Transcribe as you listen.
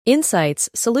Insights,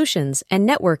 solutions, and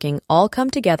networking all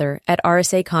come together at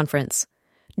RSA Conference.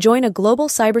 Join a global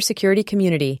cybersecurity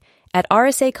community at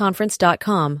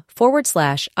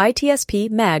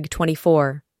rsaconference.com/ITSP Mag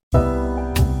 24.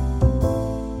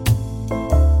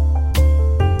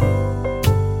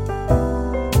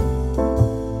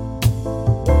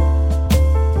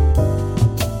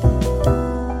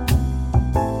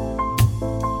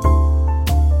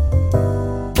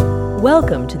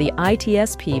 Welcome to the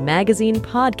ITSP Magazine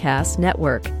Podcast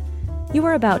Network. You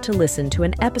are about to listen to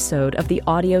an episode of the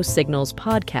Audio Signals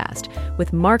podcast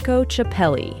with Marco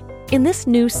Ciappelli. In this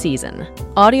new season,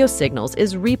 Audio Signals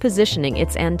is repositioning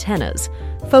its antennas,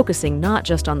 focusing not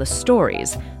just on the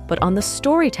stories, but on the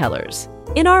storytellers.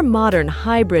 In our modern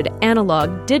hybrid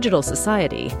analog-digital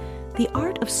society, the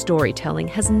art of storytelling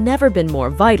has never been more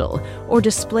vital or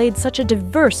displayed such a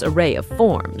diverse array of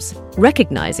forms.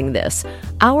 Recognizing this,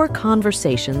 our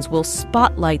conversations will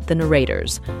spotlight the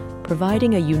narrators,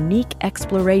 providing a unique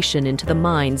exploration into the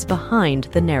minds behind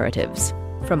the narratives.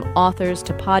 From authors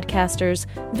to podcasters,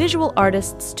 visual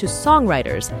artists to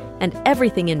songwriters, and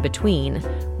everything in between,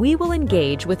 we will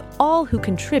engage with all who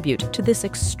contribute to this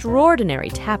extraordinary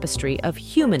tapestry of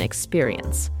human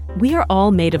experience. We are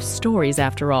all made of stories,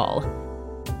 after all.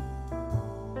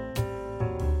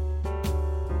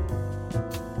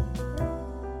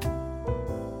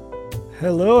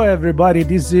 Hello, everybody.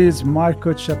 This is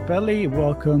Marco Ciappelli.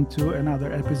 Welcome to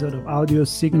another episode of Audio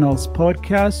Signals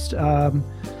podcast.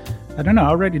 I don't know, I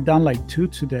already done like 2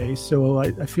 today, so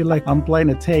I feel like I'm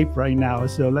playing a tape right now.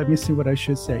 So let me see what I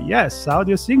should say. Yes,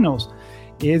 Audio Signals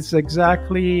is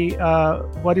exactly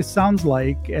what it sounds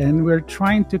like, and we're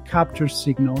trying to capture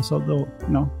signals, although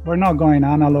we're not going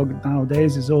analog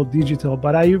nowadays, it's all digital,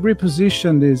 but I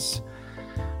repositioned this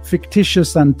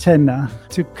fictitious antenna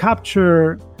to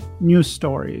capture news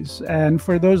stories. And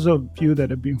for those of you that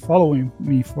have been following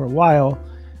me for a while,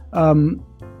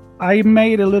 I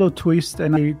made a little twist,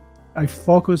 and I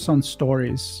focus on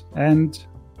stories and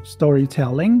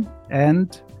storytelling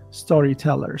and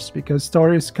storytellers, because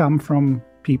stories come from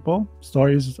people.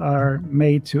 Stories are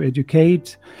made to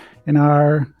educate, and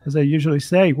are, as I usually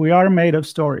say, we are made of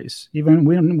stories. Even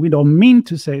when we don't mean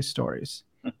to say stories,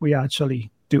 we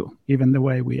actually do. Even the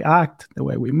way we act, the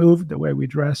way we move, the way we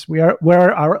dress,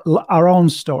 we're our own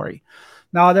story.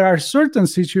 Now, there are certain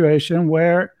situations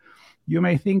where you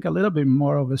may think a little bit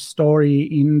more of a story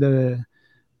in the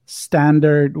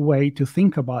standard way to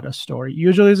think about a story.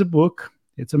 Usually it's a book,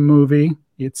 it's a movie,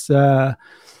 it's a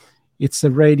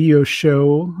radio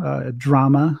show, a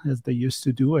drama, as they used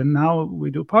to do, and now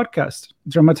we do podcasts,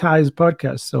 dramatized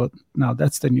podcasts. So now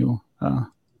that's the new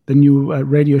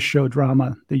radio show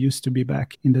drama that used to be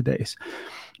back in the days.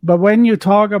 But when you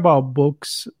talk about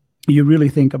books, you really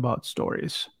think about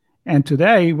stories. And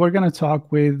today we're going to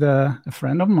talk with a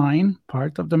friend of mine,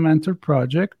 part of the Mentor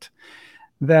Project,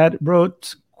 that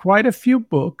wrote quite a few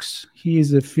books.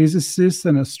 He's a physicist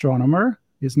and astronomer.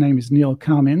 His name is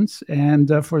Comins.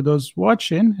 And for those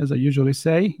watching, as I usually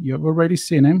say, you've already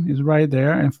seen him. He's right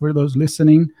there. And for those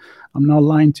listening, I'm not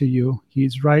lying to you.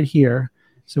 He's right here.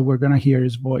 So we're going to hear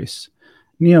his voice.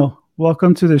 Neil,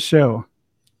 welcome to the show.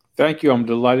 Thank you. I'm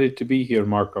delighted to be here,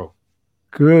 Marco.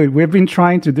 Good. We've been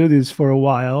trying to do this for a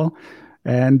while.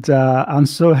 And I'm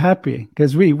so happy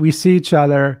because we see each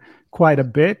other quite a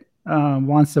bit,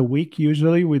 once a week,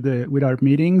 usually with our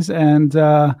meetings. And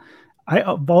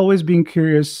I've always been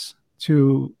curious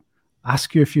to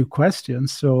ask you a few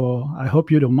questions, so I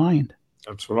hope you don't mind.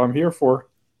 That's what I'm here for.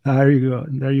 There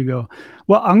you go.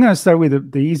 Well, I'm going to start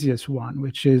with the easiest one,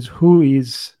 which is, who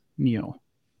is Neil?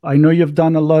 I know you've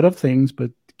done a lot of things, but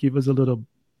give us a little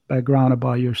background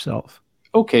about yourself.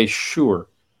 Okay, sure.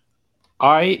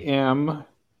 I am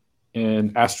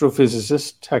an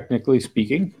astrophysicist, technically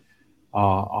speaking.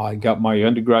 I got my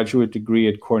undergraduate degree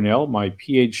at Cornell, my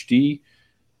PhD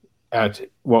at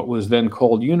what was then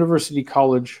called University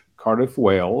College, Cardiff,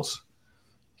 Wales.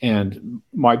 And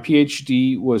my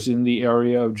PhD was in the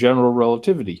area of general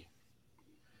relativity.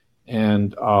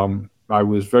 And I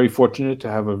was very fortunate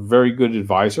to have a very good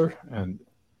advisor. And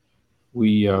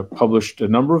we published a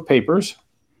number of papers.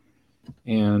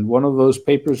 And one of those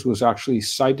papers was actually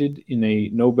cited in a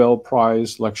Nobel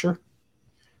Prize lecture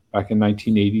back in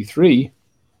 1983.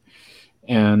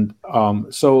 And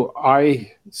so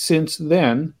I, since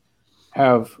then,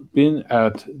 have been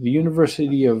at the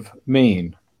University of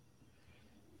Maine.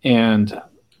 And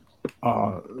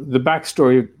the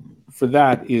backstory for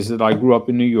that is that I grew up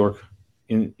in New York,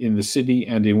 in the city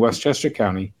and in Westchester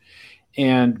County.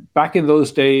 And back in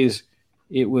those days,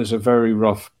 it was a very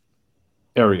rough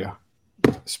area,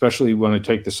 especially when I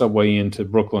take the subway into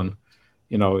Brooklyn.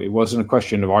 It wasn't a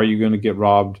question of are you going to get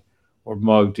robbed or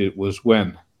mugged. It was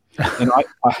when. And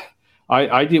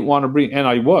I didn't want to bring, and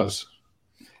I was,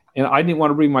 and I didn't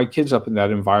want to bring my kids up in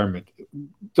that environment.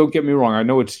 Don't get me wrong. I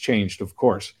know it's changed, of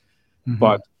course,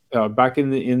 but back in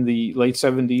the late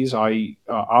 70s, I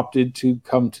opted to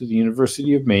come to the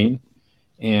University of Maine,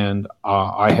 and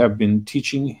I have been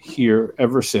teaching here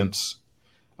ever since.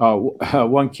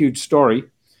 One cute story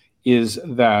is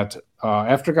that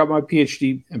after I got my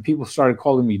PhD and people started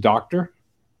calling me doctor,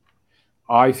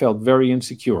 I felt very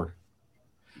insecure.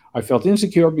 I felt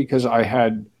insecure because I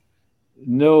had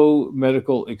no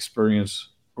medical experience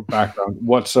or background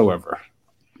whatsoever.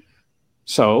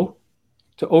 So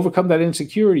to overcome that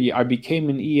insecurity, I became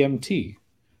an EMT.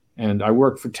 And I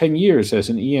worked for 10 years as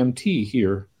an EMT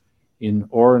here in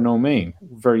Orono, Maine.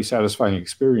 Very satisfying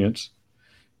experience.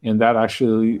 And that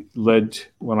actually led,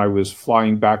 when I was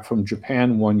flying back from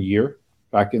Japan one year,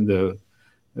 back in the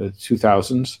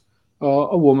 2000s,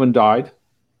 a woman died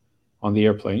on the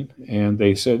airplane. And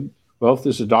they said, well, if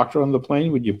there's a doctor on the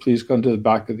plane, would you please come to the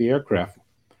back of the aircraft?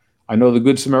 I know the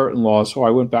Good Samaritan law, so I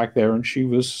went back there and she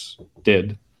was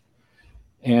dead.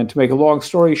 And to make a long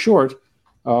story short,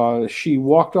 she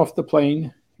walked off the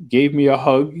plane, gave me a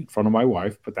hug in front of my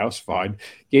wife, but that was fine,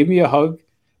 gave me a hug,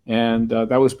 and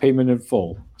that was payment in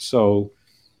full. So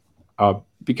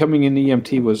becoming an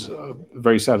EMT was a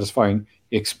very satisfying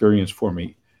experience for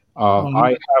me.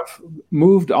 I have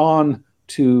moved on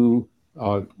to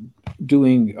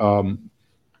doing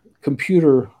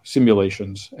computer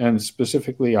simulations, and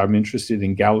specifically I'm interested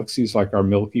in galaxies like our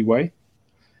Milky Way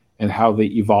and how they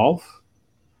evolve,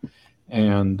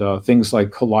 and things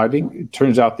like colliding. It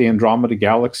turns out the Andromeda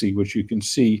Galaxy, which you can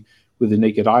see with the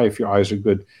naked eye if your eyes are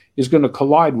good, is going to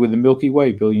collide with the Milky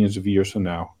Way billions of years from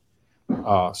now.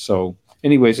 So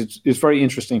anyways, it's a very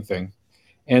interesting thing.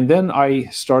 And then I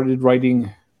started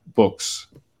writing books.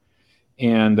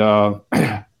 And the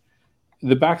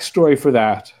backstory for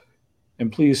that,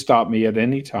 and please stop me at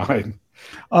any time.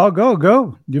 Oh,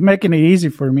 go. You're making it easy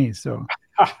for me. So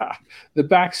the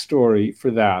backstory for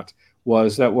that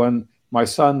was that when my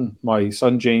son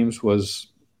James was,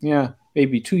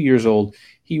 maybe 2 years old,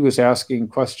 he was asking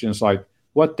questions like,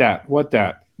 what that?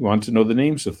 He wanted to know the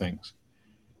names of things.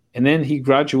 And then he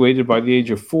graduated by the age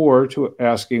of 4 to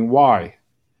asking why.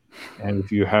 And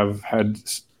if you have had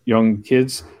young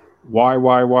kids, why?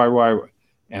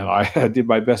 And I did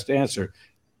my best to answer.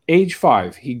 Age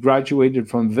 5, he graduated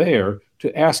from there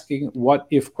to asking what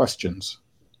if questions.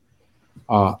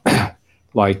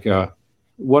 Like,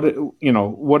 what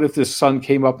if the sun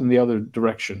came up in the other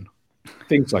direction?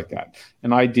 Things like that.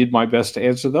 And I did my best to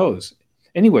answer those.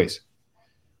 Anyways,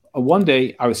 one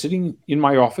day I was sitting in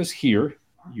my office here.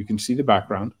 You can see the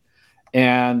background.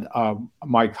 And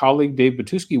my colleague, Dave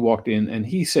Batuski, walked in and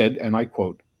he said, and I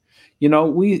quote,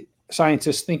 we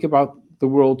scientists think about the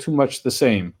world too much the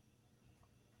same,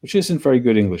 which isn't very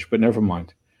good English, but never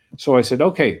mind. So I said,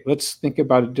 okay, let's think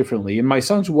about it differently. And my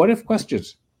son's what if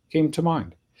questions came to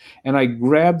mind. And I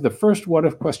grabbed the first what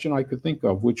if question I could think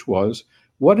of, which was,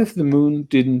 what if the moon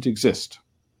didn't exist?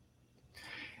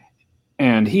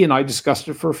 And he and I discussed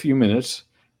it for a few minutes,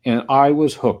 and I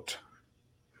was hooked.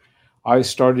 I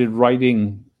started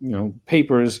writing,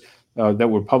 papers that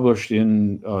were published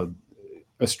in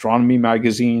Astronomy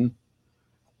magazine,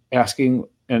 asking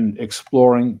and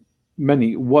exploring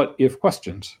many what if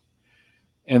questions.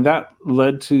 And that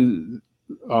led to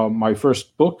my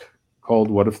first book called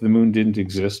What If the Moon Didn't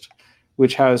Exist,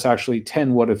 which has actually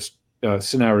 10 what if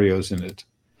scenarios in it.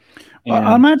 Well,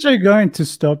 I'm actually going to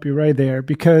stop you right there,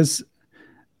 because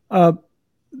the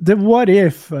what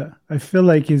if, I feel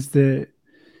like is the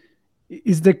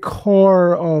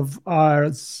core of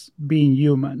us being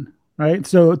human, right?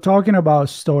 So talking about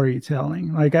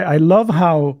storytelling, like I love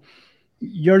how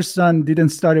your son didn't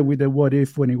start it with the what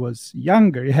if when he was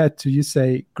younger. He had to, you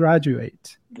say,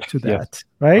 graduate to that, yes,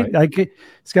 right? Like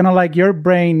it's kind of like your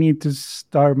brain needs to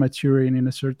start maturing in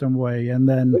a certain way. And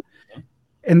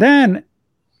then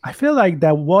I feel like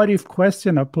that what if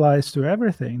question applies to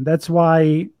everything. That's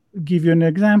why, give you an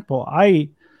example.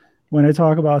 When I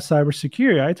talk about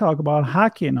cybersecurity, I talk about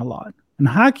hacking a lot. And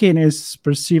hacking is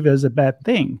perceived as a bad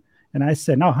thing. And I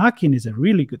said, no, hacking is a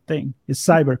really good thing. It's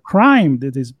cybercrime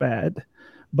that is bad.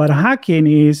 But hacking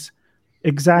is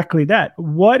exactly that.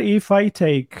 What if I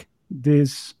take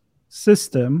this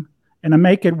system and I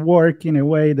make it work in a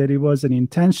way that it wasn't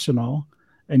intentional,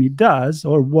 and it does?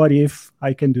 Or what if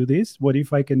I can do this? What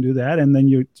if I can do that? And then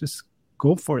you just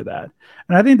go for that.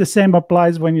 And I think the same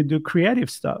applies when you do creative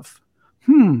stuff.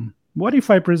 What if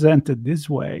I present it this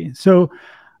way? So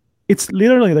it's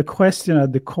literally the question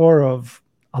at the core of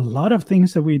a lot of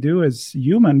things that we do as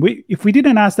human, if we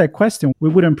didn't ask that question, we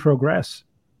wouldn't progress.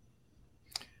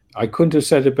 I couldn't have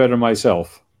said it better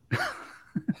myself.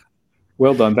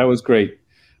 Well done. That was great.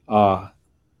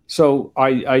 So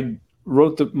I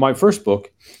wrote my first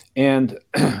book, and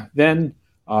then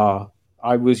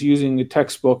I was using a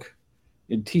textbook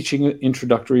in teaching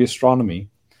introductory astronomy,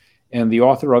 and the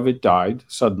author of it died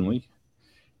suddenly,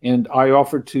 and I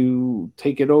offered to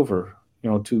take it over,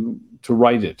 to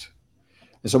write it.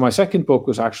 And so my second book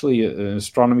was actually an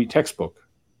astronomy textbook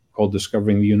called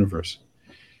Discovering the Universe.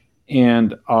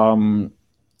 And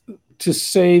to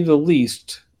say the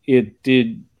least, it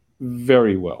did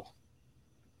very well.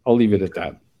 I'll leave it at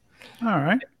that. All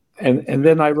right. And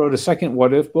then I wrote a second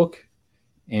What If book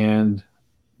and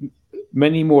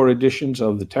many more editions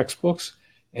of the textbooks.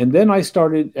 And then I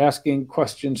started asking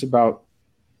questions about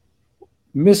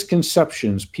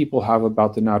misconceptions people have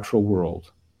about the natural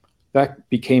world. That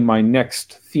became my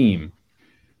next theme,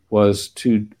 was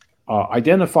to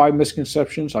identify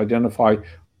misconceptions, identify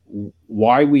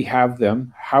why we have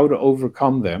them, how to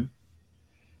overcome them.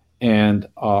 And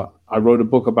I wrote a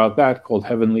book about that called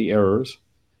Heavenly Errors.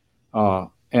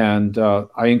 And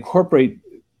I incorporate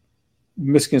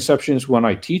misconceptions when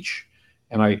I teach,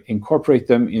 and I incorporate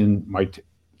them in my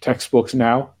textbooks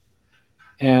now.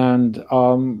 And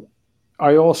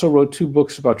I also wrote 2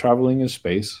 books about traveling in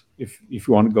space, if you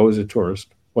want to go as a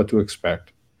tourist, what to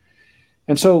expect.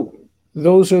 And so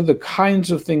those are the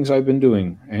kinds of things I've been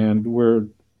doing, and we're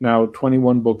now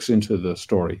 21 books into the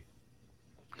story.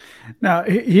 Now,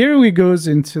 here we go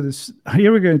into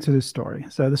the story.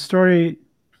 So the story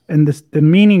and the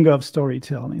meaning of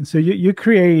storytelling. So you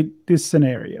create this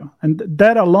scenario, and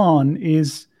that alone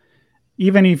is,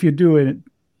 even if you do it,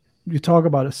 you talk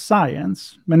about a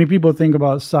science. Many people think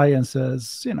about science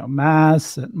as,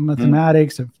 math and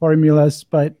mathematics and formulas,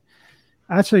 but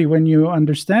actually, when you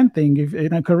understand things,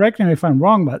 correct me if I'm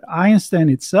wrong, but Einstein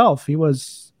itself, he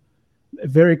was a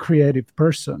very creative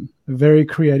person, a very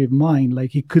creative mind. Like,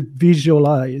 he could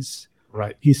visualize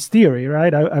his theory,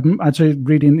 right? I'm actually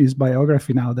reading his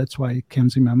biography now. That's why it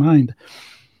comes in my mind.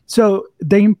 So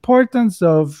the importance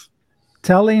of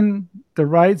telling the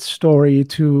right story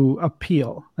to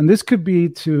appeal, and this could be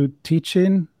to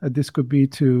teaching, this could be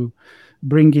to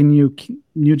bringing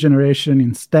new generation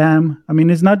in STEM. I mean,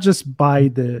 it's not just by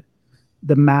the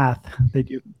math that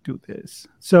you do this.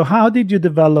 So how did you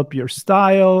develop your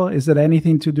style? Is it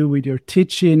anything to do with your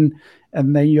teaching,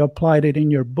 and then you applied it in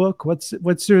your book? What's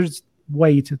your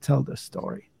way to tell the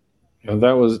story?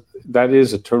 That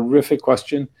is a terrific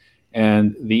question.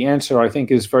 And the answer, I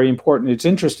think, is very important. It's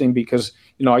interesting because,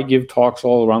 I give talks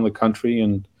all around the country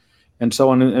and so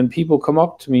on, and people come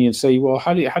up to me and say, well,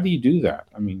 how do you do that?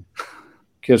 I mean,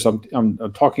 because I'm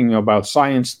talking about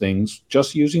science things,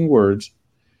 just using words,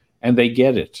 and they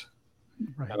get it.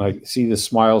 Right. And I see the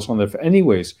smiles on their face.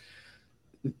 Anyways,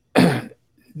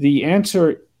 the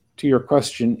answer to your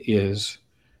question is,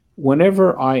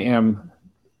 whenever I am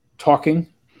talking,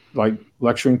 like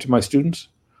lecturing to my students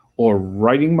or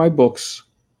writing my books,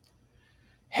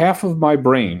 half of my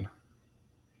brain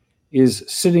is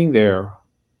sitting there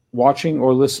watching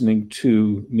or listening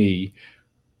to me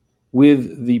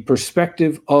with the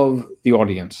perspective of the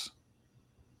audience.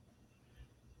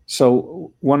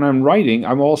 So when I'm writing,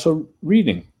 I'm also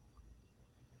reading.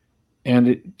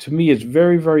 And to me, it's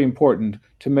very, very important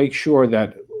to make sure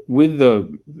that with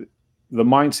the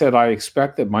mindset I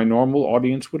expect that my normal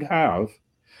audience would have,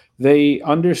 they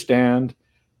understand,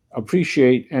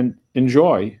 appreciate, and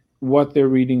enjoy what they're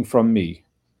reading from me.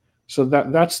 So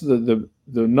that's the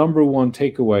number one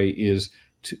takeaway, is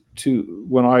to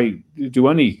when I do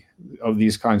any of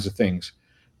these kinds of things,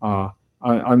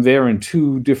 I'm there in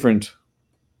 2 different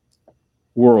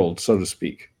worlds, so to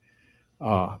speak,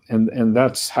 and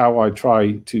that's how I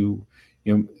try to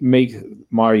make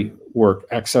my work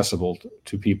accessible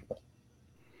to people.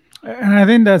 And I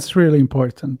think that's really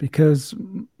important, because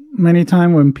many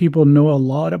times when people know a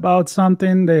lot about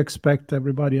something, they expect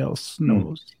everybody else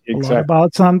knows a lot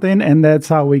about something, and that's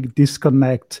how we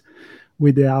disconnect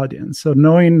with the audience. So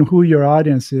knowing who your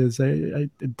audience is,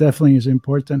 it definitely is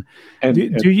important. And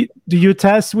do you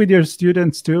test with your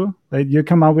students too? Like, you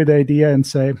come up with the idea and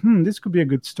say, this could be a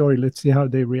good story. Let's see how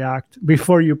they react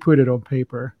before you put it on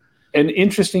paper. An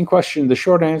interesting question. The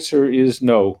short answer is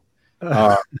no.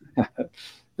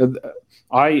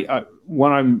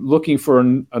 When I'm looking for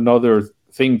another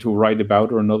thing to write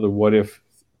about or another what if,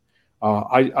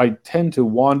 I tend to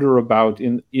wander about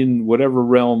in whatever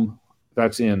realm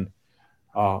that's in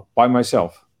by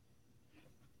myself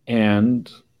and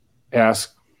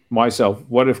ask myself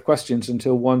what if questions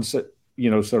until one sort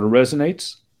of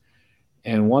resonates,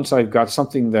 And once I've got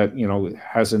something that,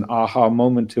 has an aha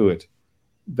moment to it,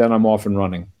 then I'm off and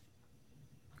running.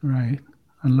 Right.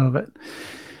 I love it.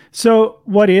 So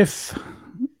what if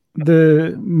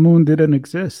the moon didn't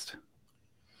exist?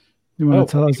 You want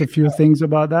to tell us a few things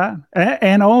about that?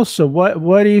 And also,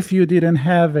 what if you didn't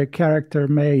have a character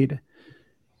made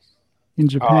in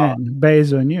Japan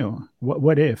based on you?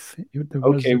 What if?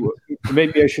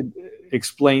 Maybe I should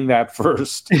explain that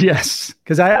first. Yes,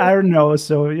 because I don't know.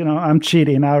 So, I'm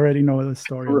cheating. I already know the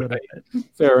story a little bit.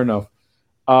 Fair enough.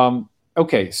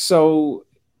 Okay, so,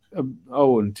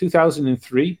 in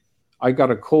 2003, I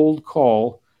got a cold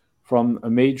call from a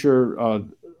major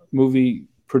movie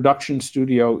production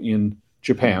studio in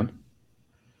Japan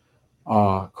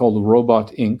called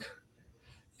Robot Inc.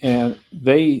 And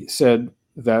they said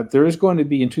that there is going to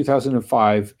be in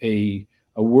 2005 a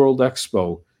World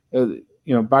Expo.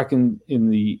 Back in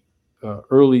the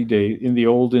early days, in the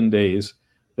olden days,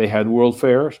 they had world's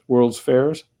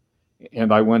fairs.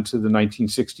 And I went to the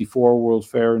 1964 World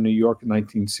Fair in New York, and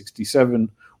 1967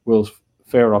 World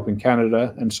Fair up in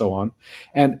Canada, and so on.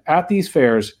 And at these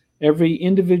fairs, every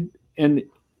individual and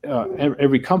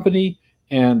every company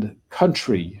and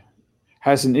country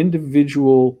has an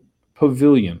individual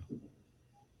pavilion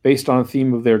based on a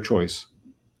theme of their choice.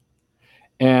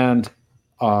 And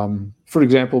for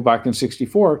example, back in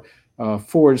 '64,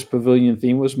 Ford's pavilion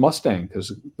theme was Mustang, because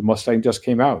the Mustang just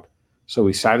came out. So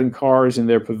we sat in cars in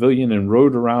their pavilion and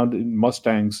rode around in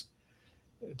Mustangs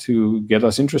to get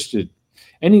us interested.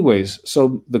 Anyways,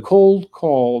 so the cold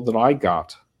call that I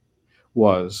got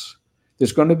was,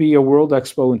 there's going to be a World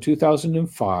Expo in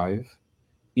 2005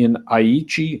 in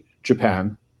Aichi,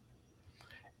 Japan,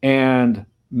 and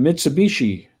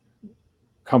Mitsubishi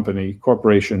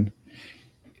Corporation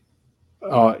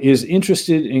is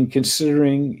interested in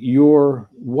considering your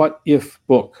What If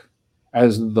book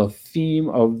as the theme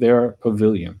of their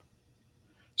pavilion.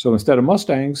 So instead of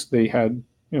Mustangs, they had,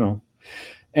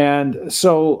 and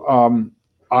so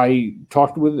I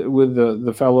talked with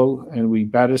the fellow, and we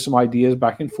batted some ideas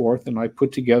back and forth, and I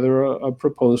put together a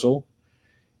proposal,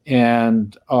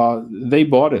 and they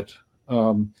bought it.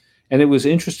 And it was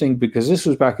interesting because this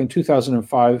was back in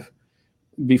 2005,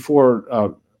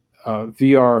 before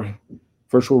VR,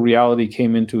 virtual reality,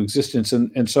 came into existence,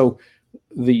 and so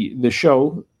the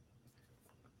show,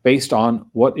 based on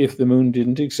What If the Moon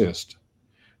Didn't Exist,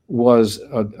 was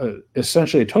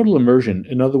essentially a total immersion.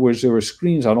 In other words, there were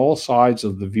screens on all sides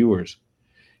of the viewers,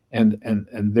 and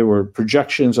there were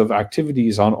projections of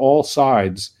activities on all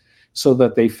sides, so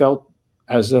that they felt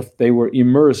as if they were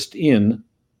immersed in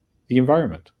the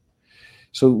environment.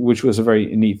 So, which was a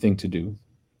very neat thing to do.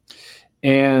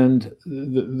 And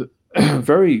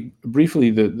very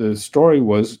briefly, the story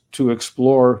was to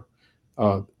explore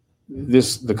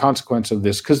the consequence of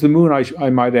this, because the moon, I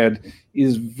might add,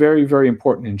 is very, very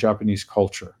important in Japanese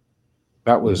culture.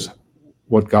 That was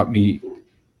what got me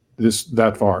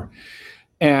that far.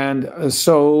 And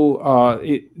so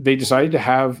they decided to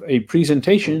have a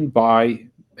presentation by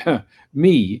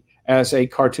me as a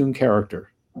cartoon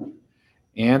character.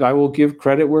 And I will give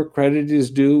credit where credit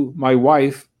is due. My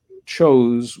wife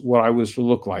chose what I was to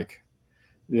look like.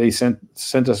 They sent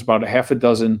us about a half a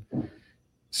dozen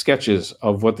sketches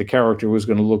of what the character was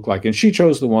going to look like, and she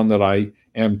chose the one that I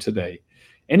am today.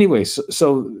 Anyway,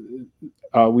 so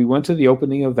we went to the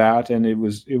opening of that, and it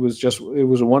was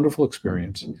a wonderful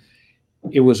experience.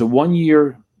 It was a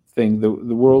 1-year thing. The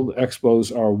World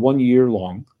Expos are 1 year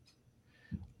long,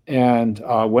 and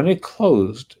when it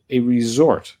closed, a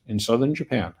resort in southern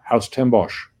Japan, Haus ten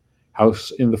Bosch,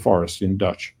 House in the Forest in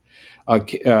Dutch,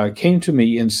 came to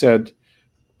me and said,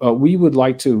 we would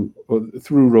like to,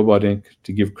 through Robot Inc.,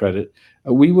 to give credit,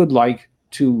 we would like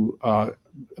to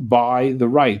buy the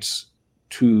rights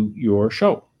to your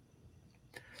show.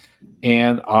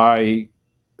 And I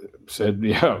said,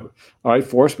 yeah, all right,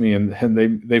 force me.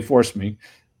 And they forced me.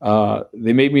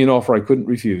 They made me an offer I couldn't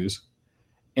refuse.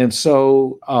 And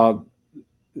so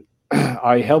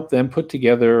I helped them put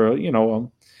together, a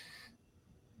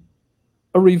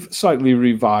slightly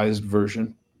revised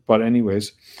version. But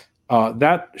anyways,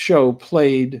 that show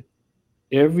played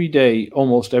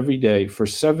almost every day for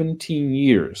 17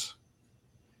 years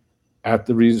at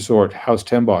the resort Haus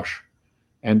ten Bosch,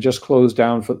 and just closed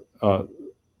down for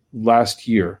last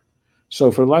year.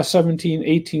 So for the last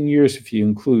 18 years, if you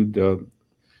include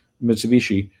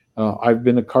Mitsubishi, I've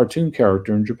been a cartoon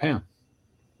character in Japan.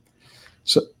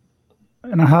 So,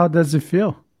 and how does it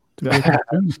feel to be a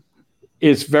cartoon?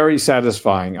 It's very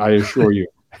satisfying, I assure you.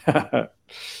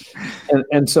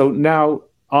 And so now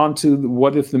on to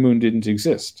What If the Moon Didn't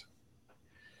Exist.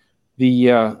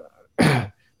 The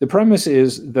premise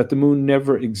is that the moon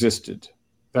never existed.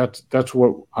 That's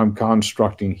what I'm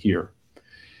constructing here.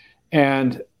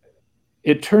 And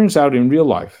it turns out in real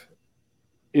life,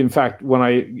 in fact, when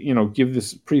I give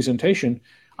this presentation,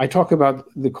 I talk about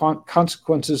the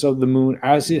consequences of the moon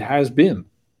as it has been.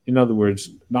 In other words,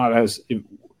 not as it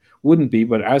wouldn't be,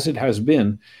 but as it has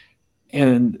been.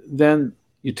 And then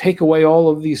you take away all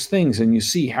of these things and you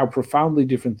see how profoundly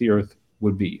different the Earth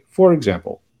would be. For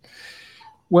example,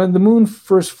 when the moon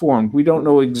first formed, we don't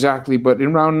know exactly, but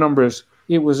in round numbers,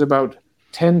 it was about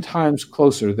 10 times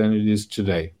closer than it is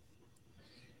today.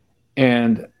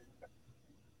 And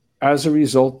as a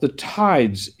result, the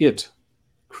tides it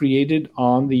created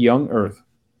on the young Earth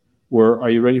were, are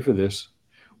you ready for this,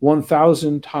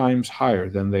 1,000 times higher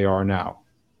than they are now.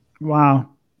 Wow.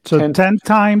 So 10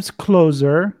 times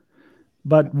closer,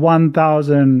 but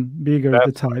 1,000 bigger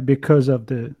the tide because of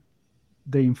the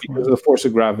influence. Because of the force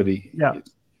of gravity. Yeah.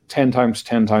 10 times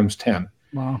 10 times 10.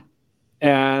 Wow.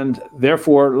 And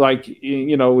therefore, like,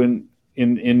 in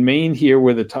Maine here,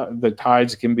 where the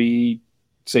tides can be,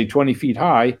 say, 20 feet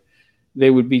high, they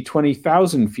would be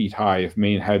 20,000 feet high if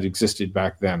Maine had existed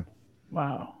back then.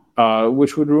 Wow.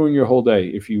 Which would ruin your whole day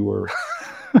if you were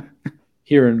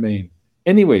here in Maine.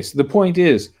 Anyways, the point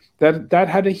is that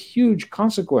had a huge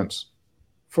consequence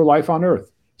for life on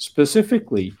Earth.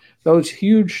 Specifically, those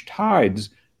huge tides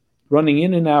running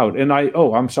in and out. And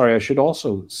I'm sorry, I should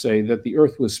also say that the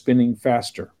Earth was spinning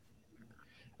faster.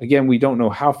 Again, we don't know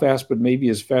how fast, but maybe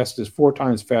as fast as 4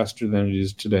 times faster than it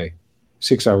is today.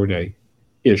 6-hour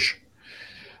day-ish.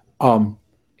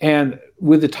 And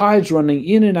with the tides running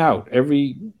in and out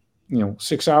every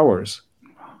 6 hours,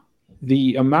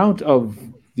 the amount of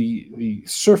the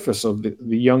surface of the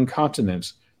young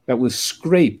continents that was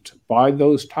scraped by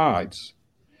those tides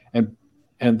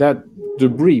and that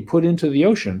debris put into the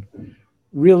ocean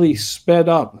really sped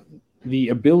up the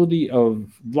ability of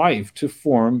life to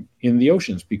form in the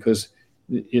oceans, because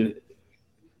the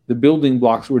building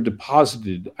blocks were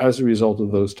deposited as a result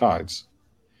of those tides.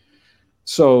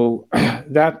 So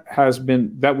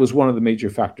that was one of the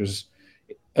major factors.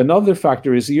 Another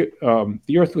factor is the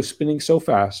Earth was spinning so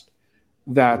fast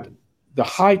that the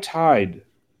high tide,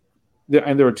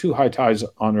 and there are 2 high tides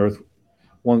on Earth,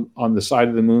 one on the side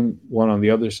of the moon, one on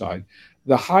the other side.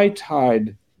 The high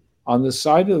tide on the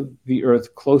side of the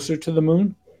Earth closer to the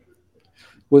moon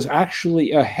was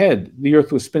actually ahead. The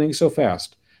Earth was spinning so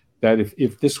fast that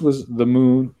if this was the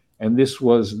moon and this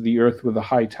was the Earth with a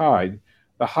high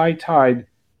tide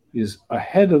is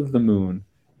ahead of the moon.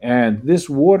 And this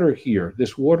water here,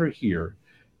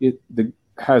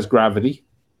 has gravity.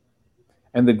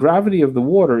 And the gravity of the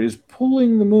water is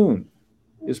pulling the moon,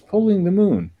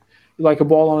 like a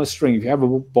ball on a string. If you have a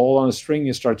ball on a string,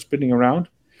 you start spinning around,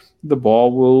 the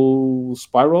ball will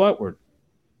spiral outward.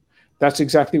 That's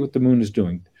exactly what the moon is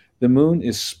doing. The moon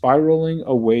is spiraling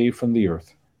away from the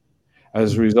Earth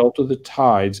as a result of the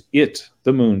tides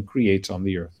the moon, creates on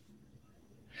the Earth.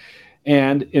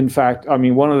 And in fact, I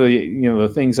mean, one of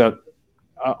the things that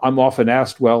I'm often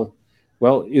asked, well,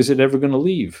 is it ever going to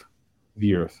leave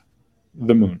the Earth,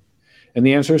 the moon? And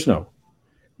the answer is no.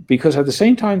 Because at the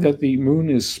same time that the moon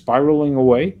is spiraling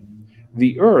away,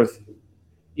 the Earth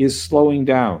is slowing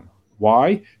down.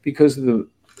 Why? Because the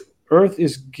Earth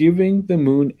is giving the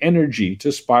moon energy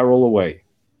to spiral away.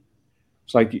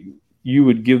 It's like you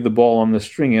would give the ball on the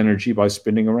string energy by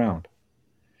spinning around.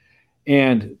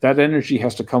 And that energy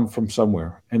has to come from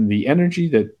somewhere. And the energy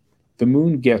that the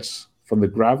moon gets from the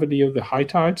gravity of the high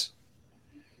tides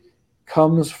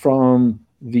comes from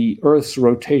the Earth's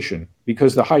rotation,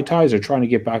 because the high tides are trying to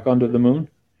get back under the moon.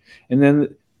 And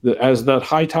then as that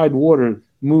high tide water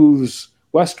moves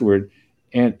westward,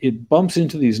 and it bumps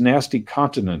into these nasty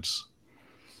continents.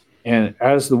 And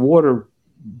as the water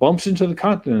bumps into the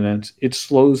continents, it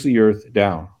slows the Earth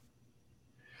down.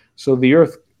 So the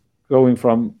Earth, going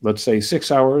from, let's say,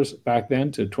 6 hours back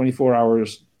then to 24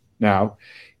 hours now,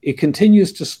 it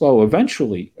continues to slow.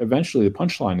 Eventually, the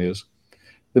punchline is,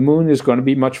 the moon is going to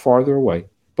be much farther away,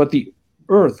 but the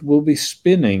Earth will be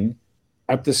spinning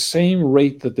at the same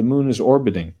rate that the moon is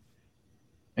orbiting.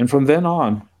 And from then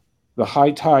on, the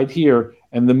high tide here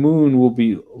and the moon will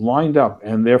be lined up,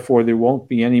 and therefore there won't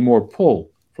be any more pull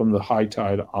from the high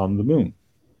tide on the moon.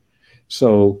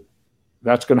 So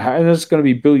that's going to happen. It's going to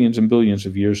be billions and billions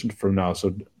of years from now,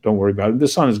 so don't worry about it. The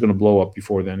sun is going to blow up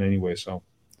before then anyway, so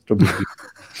no big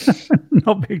deal.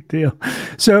 No big deal.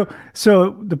 So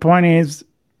the point is,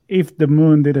 if the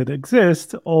moon didn't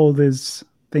exist, all these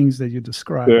things that you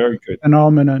described, very good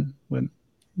phenomenon would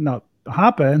not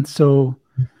happen. So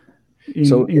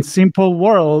in simple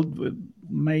world, it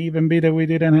may even be that we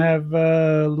didn't have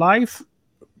life.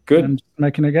 Good. I'm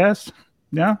making a guess.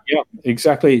 Yeah. Yeah,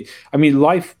 exactly. I mean,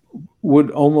 life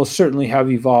would almost certainly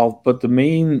have evolved, but the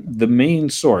main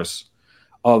source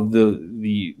of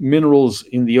the minerals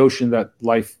in the ocean that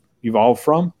life evolved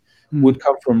from Mm. would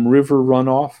come from river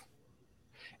runoff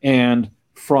and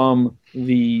from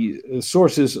the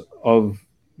sources of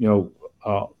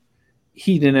uh,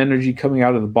 heat and energy coming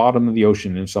out of the bottom of the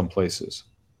ocean in some places.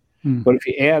 Mm. But if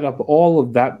you add up all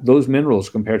of those minerals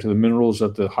compared to the minerals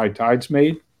that the high tides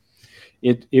made,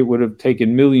 it would have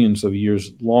taken millions of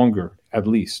years longer, at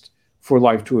least, for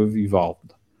life to have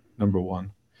evolved. Number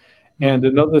one. And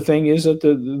another thing is that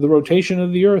the rotation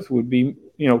of the Earth would be,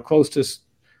 close to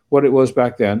what it was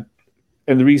back then.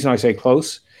 And the reason I say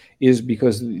close is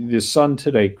because the sun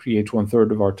today creates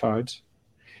 1/3 of our tides,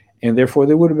 and therefore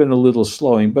there would have been a little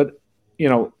slowing. But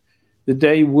the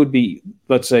day would be,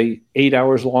 let's say, 8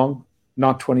 hours long,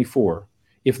 not 24,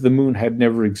 if the moon had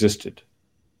never existed.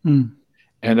 Mm.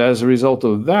 And as a result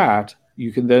of that,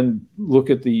 you can then look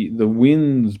at the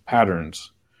wind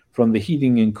patterns from the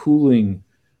heating and cooling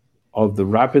of the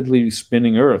rapidly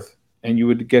spinning Earth, and you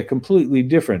would get completely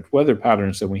different weather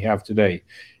patterns than we have today.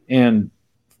 And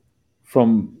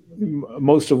from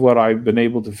most of what I've been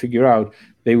able to figure out,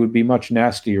 they would be much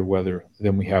nastier weather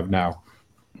than we have now.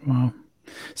 Wow.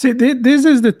 See, this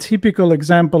is the typical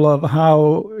example of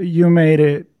how you made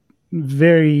it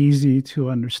very easy to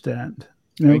understand.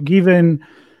 Right. Given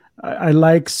I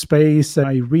like space,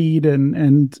 I read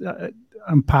and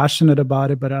I'm passionate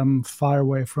about it, but I'm far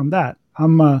away from that.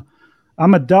 I'm a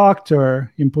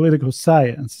doctor in political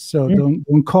science, so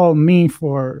don't call me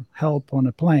for help on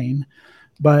a plane.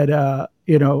 But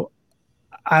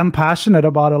I'm passionate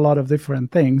about a lot of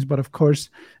different things. But of course,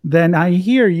 then I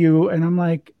hear you, and I'm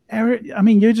like, Eric, I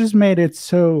mean, you just made it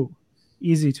so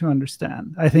easy to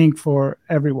understand, I think, for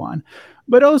everyone.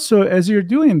 But also, as you're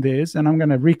doing this, and I'm going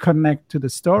to reconnect to the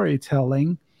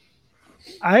storytelling,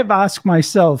 I've asked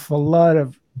myself a lot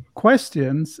of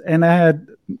questions, and I had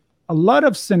a lot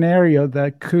of scenario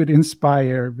that could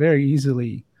inspire very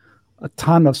easily a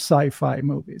ton of sci-fi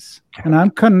movies. And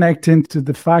I'm connecting to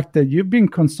the fact that you've been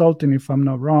consulting, if I'm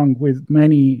not wrong, with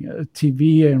many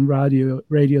TV and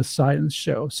radio science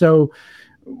shows. So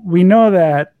we know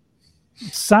that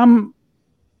some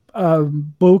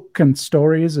book and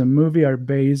stories and movie are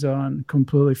based on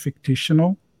completely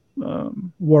fictional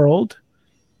world.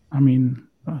 I mean,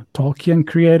 Tolkien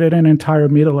created an entire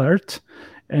Middle Earth,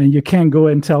 and you can't go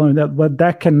and tell him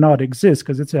that cannot exist,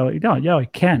 because it's like, no, yeah,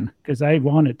 it can, because I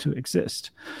want it to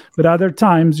exist. But other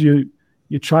times you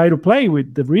try to play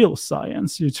with the real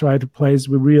science. You try to play with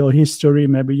real history.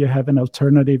 Maybe you have an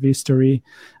alternative history,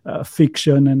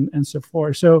 fiction, and so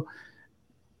forth. So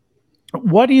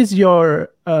what is your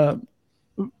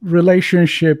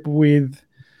relationship with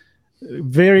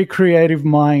very creative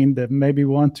mind that maybe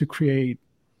want to create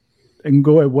and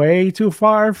go away too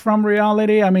far from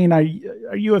reality? I mean, are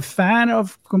you a fan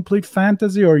of complete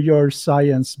fantasy, or your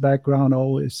science background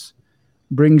always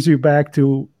brings you back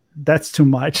to that's too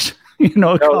much?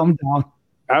 No, calm down.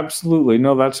 Absolutely.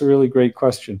 No, that's a really great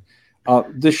question.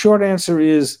 The short answer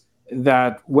is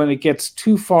that when it gets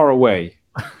too far away,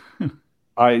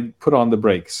 I put on the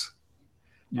brakes.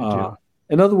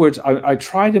 In other words, I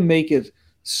try to make it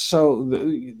so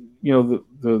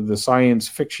the science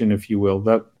fiction, if you will,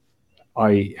 that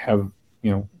I have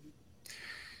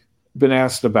been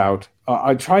asked about.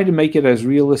 I try to make it as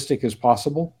realistic as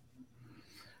possible,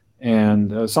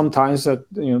 and sometimes that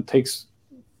takes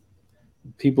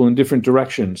people in different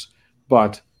directions.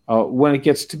 But when it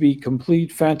gets to be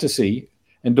complete fantasy,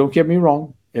 and don't get me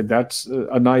wrong, that's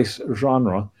a nice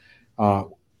genre.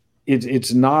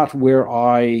 It's not where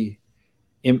I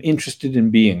am interested in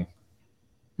being.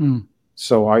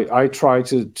 So I try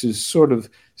to sort of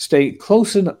stay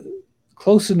close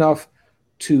enough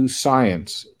to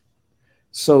science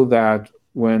so that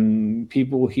when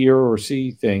people hear or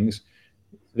see things,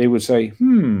 they would say,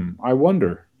 I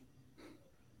wonder,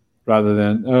 rather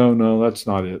than, oh, no, that's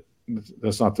not it.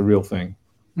 That's not the real thing.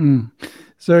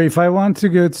 So if I want to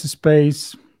go to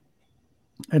space,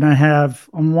 and I have,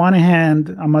 on one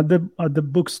hand, I'm at the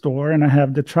bookstore, and I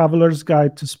have the Traveler's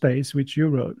Guide to Space, which you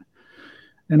wrote,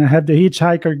 and I have the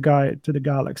Hitchhiker Guide to the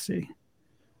Galaxy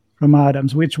from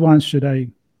Adams. Which one should I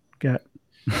get?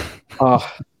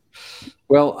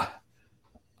 Well,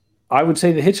 I would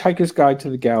say the Hitchhiker's Guide to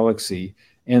the Galaxy.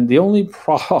 And the only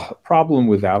problem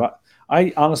with that,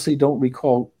 I honestly don't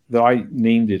recall that I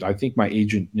named it. I think my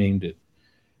agent named it.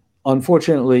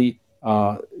 Unfortunately,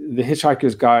 the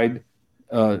Hitchhiker's Guide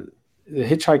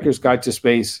to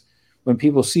Space, when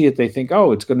people see it, they think,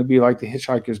 oh, it's going to be like the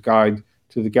Hitchhiker's Guide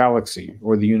to the Galaxy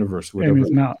or the universe, whatever. And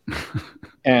it's not.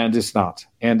 And it's not.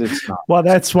 And it's not. Well,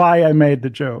 that's why I made the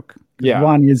joke. Yeah.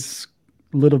 One is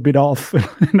a little bit off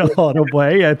in a lot of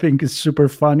way. I think it's super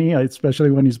funny,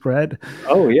 especially when he's bred.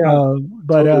 Oh, yeah.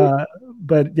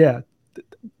 But yeah,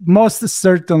 most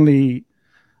certainly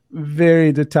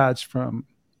very detached from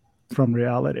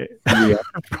reality,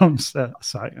 from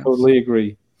science. Totally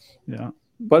agree. Yeah.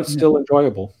 But still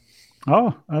enjoyable.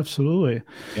 Oh, absolutely.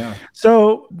 Yeah.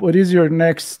 So what is your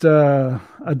next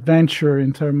adventure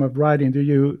in terms of writing?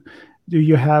 Do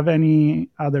you have any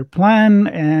other plan?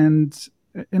 And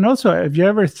also, have you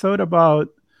ever thought about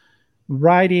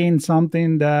writing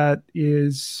something that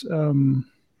is,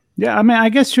 I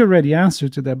guess you already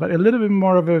answered to that, but a little bit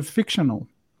more of a fictional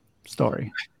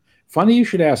story? Funny you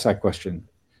should ask that question.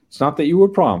 It's not that you were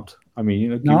prompt. I mean,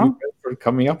 give you credit for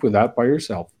coming up with that by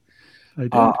yourself.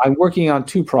 I'm working on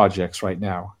 2 projects right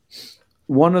now.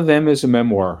 One of them is a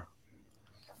memoir,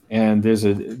 and there's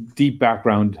a deep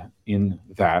background in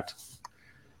that.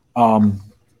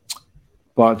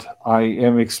 But I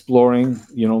am exploring,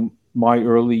 my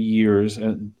early years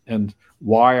and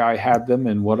why I had them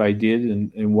and what I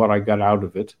did and what I got out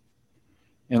of it.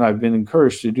 And I've been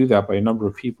encouraged to do that by a number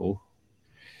of people.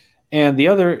 And the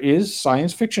other is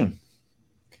science fiction.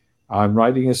 I'm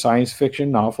writing a science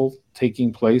fiction novel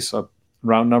taking place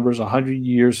around numbers 100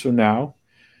 years from now,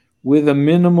 with a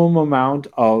minimum amount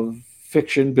of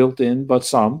fiction built in, but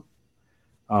some,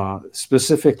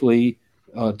 specifically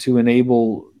to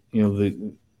enable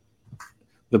the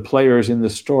players in the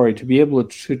story to be able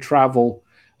to travel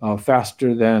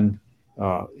faster than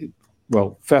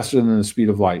the speed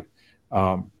of light.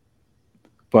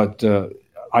 But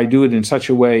I do it in such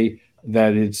a way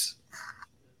that it's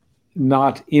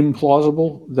not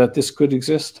implausible that this could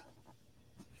exist.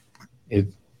 It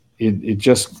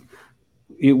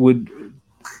would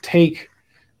take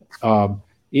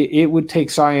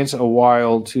science a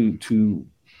while to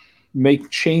make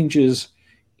changes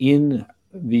in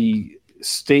the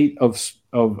state of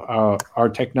our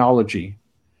technology,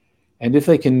 and if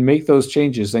they can make those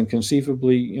changes, then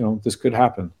conceivably, this could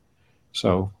happen.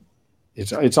 So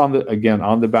it's on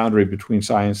the boundary between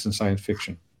science and science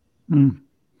fiction.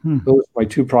 Mm-hmm. Those are my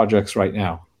 2 projects right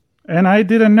now. And I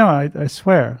didn't know. I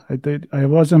swear, I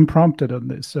wasn't prompted on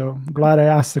this, so I'm glad I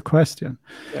asked the question.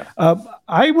 Yeah.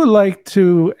 I would like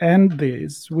to end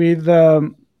this with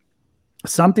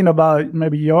something about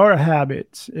maybe your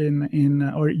habits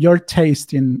or your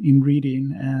taste in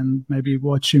reading and maybe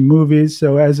watching movies.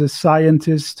 So, as a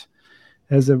scientist,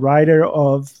 as a writer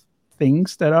of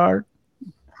things that are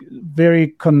very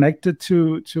connected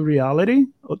to reality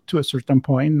to a certain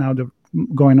point. Now they're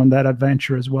going on that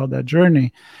adventure as well, that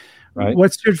journey. Right.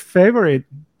 What's your favorite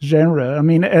genre? I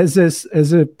mean, as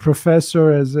a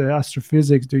professor, as an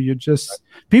astrophysics, do you just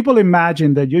people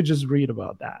imagine that you just read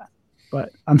about that,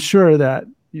 but I'm sure that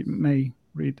you may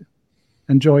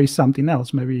enjoy something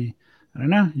else. Maybe, I don't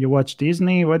know, you watch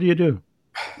Disney. What do you do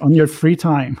on your free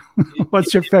time?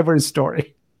 What's your favorite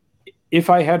story? If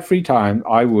I had free time,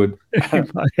 I would.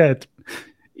 If I had,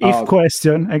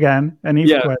 question again, an if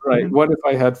question. Right. What if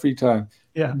I had free time?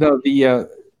 Yeah. No, the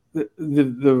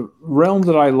realm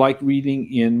that I like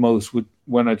reading in most,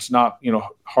 when it's not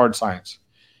hard science,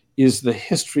 is the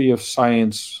history of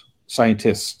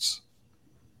scientists,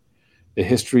 the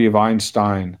history of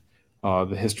Einstein,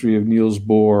 the history of Niels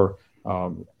Bohr,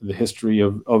 the history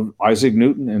of Isaac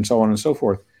Newton, and so on and so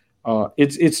forth.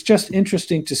 It's just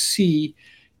interesting to see,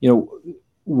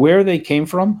 where they came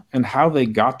from and how they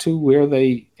got to where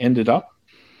they ended up.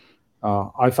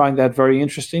 I find that very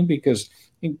interesting because,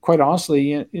 quite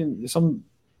honestly, in some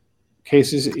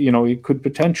cases, it could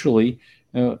potentially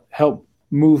help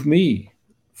move me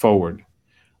forward.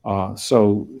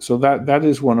 So that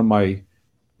is one of my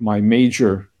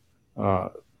major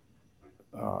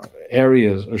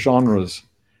areas or genres,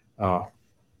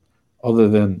 other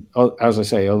than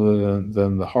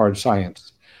the hard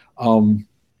science.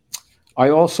 I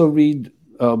also read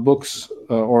books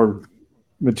or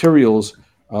materials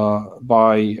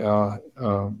by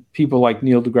people like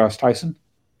Neil deGrasse Tyson.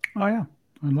 Oh yeah,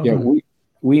 I love that.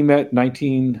 We met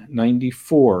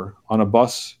 1994 on a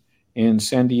bus in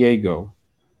San Diego.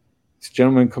 This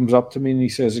gentleman comes up to me and he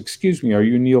says, "Excuse me, are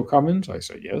you Neil Comins?" I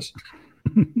said, "Yes."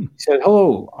 He said,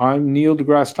 "Hello, I'm Neil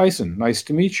deGrasse Tyson. Nice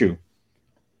to meet you."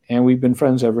 And we've been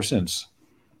friends ever since.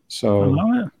 So, I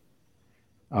love it.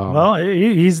 Well,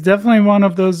 he's definitely one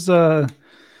of those that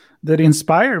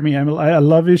inspire me. I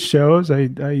love his shows.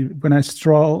 When I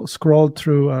scroll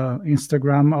through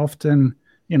Instagram, often,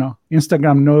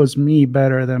 Instagram knows me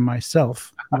better than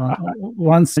myself.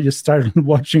 Once I just started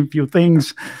watching a few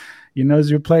things, he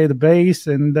knows you play the bass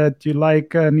and that you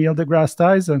like Neil deGrasse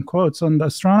Tyson quotes on the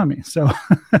astronomy. So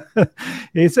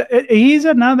he's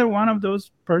another one of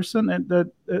those person,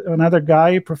 another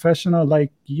guy, professional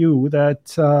like you,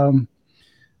 that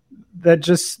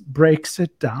just breaks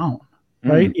it down.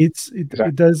 Right,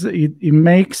 it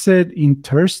makes it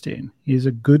interesting. He's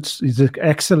an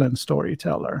excellent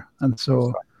storyteller, and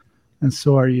so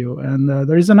are you. And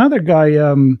there is another guy.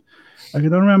 I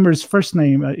don't remember his first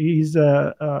name. He's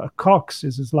Cox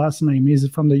is his last name. He's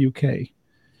from the UK.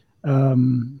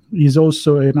 He's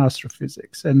also in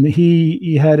astrophysics, and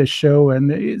he had a show,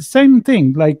 and same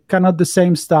thing, like kind of the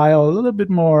same style, a little bit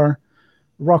more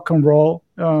rock and roll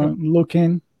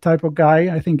looking type of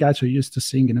guy. I think actually used to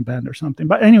sing in a band or something.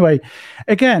 But anyway,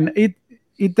 again,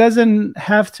 it doesn't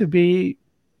have to be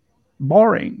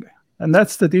boring, and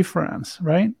that's the difference,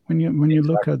 right? When you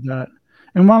look at that.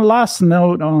 And one last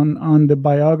note on the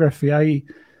biography, I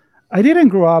didn't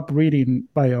grow up reading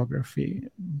biography,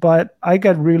 but I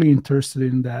got really interested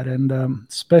in that, and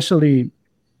especially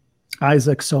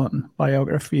Isaacson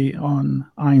biography on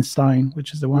Einstein,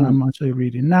 which is the one I'm actually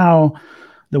reading now,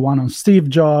 the one on Steve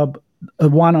Jobs,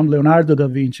 one on Leonardo da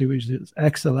Vinci, which is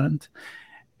excellent.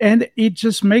 And it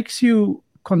just makes you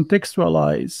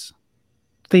contextualize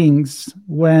things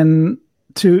when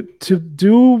to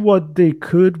do what they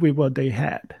could with what they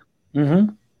had.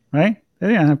 Right? They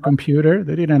didn't have computer.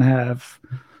 They didn't have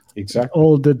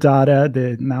all the data,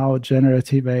 the now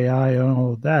generative AI and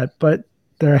all that. But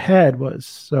their head was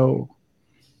so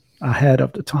ahead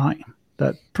of the time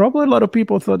that probably a lot of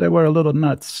people thought they were a little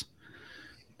nuts,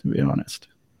 to be honest.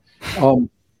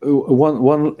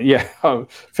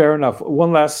 Fair enough.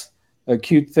 One last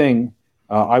cute thing.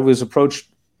 I was approached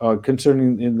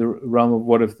concerning in the realm of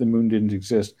what if the moon didn't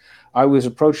exist. I was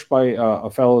approached by a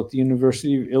fellow at the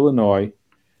University of Illinois,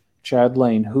 Chad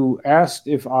Lane, who asked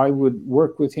if I would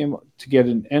work with him to get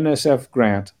an NSF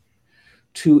grant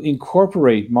to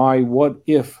incorporate my what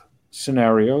if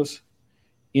scenarios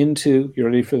into, you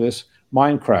ready for this,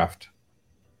 Minecraft.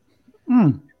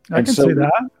 I can see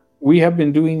that. We have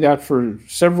been doing that for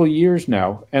several years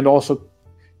now, and also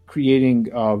creating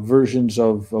versions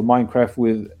of Minecraft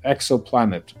with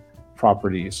exoplanet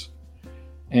properties,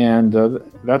 and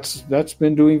that's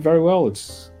been doing very well.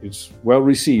 It's well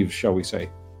received, shall we say?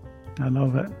 I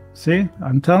love it. See,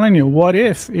 I'm telling you, what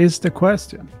if is the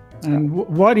question, and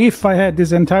what if I had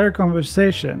this entire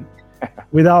conversation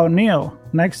without Neil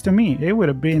next to me? It would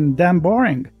have been damn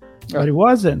boring, but it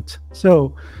wasn't.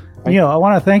 So, Neil, I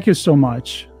want to thank you so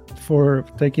much for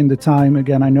taking the time.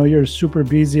 Again, I know you're super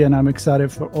busy, and I'm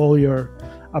excited for all your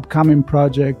upcoming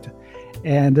project.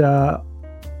 And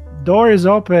door is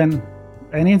open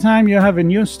anytime you have a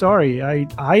new story.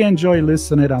 I enjoy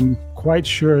listening. I'm quite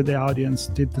sure the audience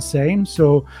did the same.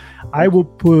 So I will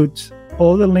put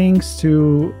all the links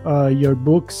to your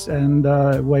books and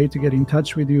way to get in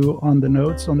touch with you on the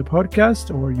notes on the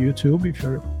podcast or YouTube if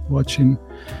you're watching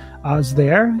us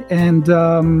there. And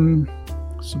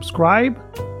subscribe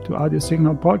to Audio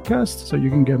Signal Podcast so you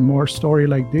can get more story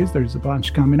like this. There's a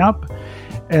bunch coming up.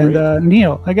 And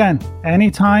Neil, again,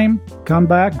 anytime, come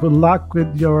back. Good luck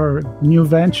with your new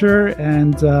venture.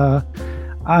 And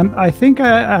I think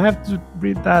I have to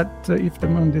read that If the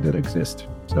Moon Didn't Exist.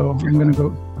 So I'm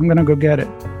gonna go get it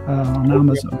on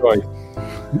Amazon.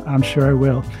 I'm sure I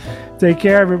will. Take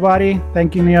care, everybody.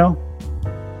 Thank you, Neil.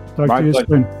 Talk to you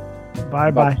soon.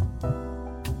 Bye.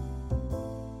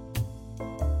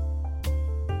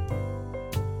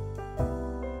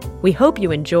 We hope you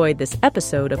enjoyed this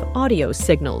episode of Audio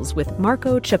Signals with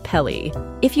Marco Ciappelli.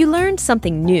 If you learned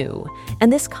something new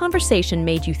and this conversation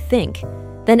made you think,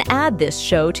 then add this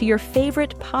show to your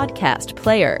favorite podcast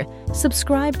player,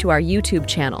 subscribe to our YouTube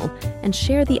channel, and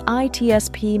share the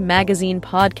ITSP Magazine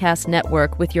Podcast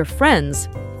Network with your friends,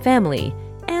 family,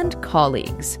 and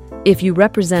colleagues. If you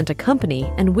represent a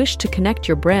company and wish to connect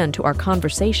your brand to our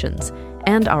conversations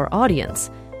and our audience,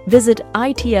 visit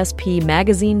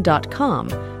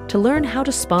itspmagazine.com to learn how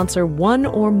to sponsor one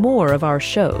or more of our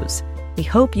shows. We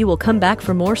hope you will come back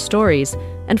for more stories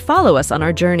and follow us on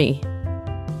our journey.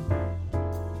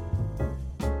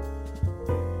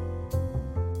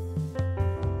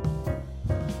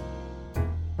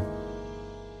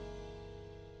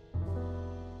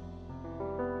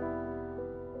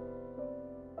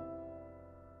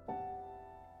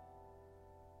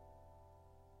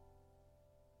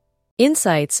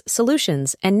 Insights,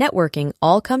 solutions, and networking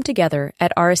all come together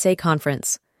at RSA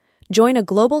Conference. Join a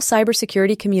global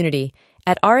cybersecurity community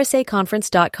at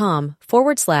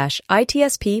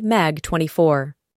rsaconference.com/ITSP Mag 24.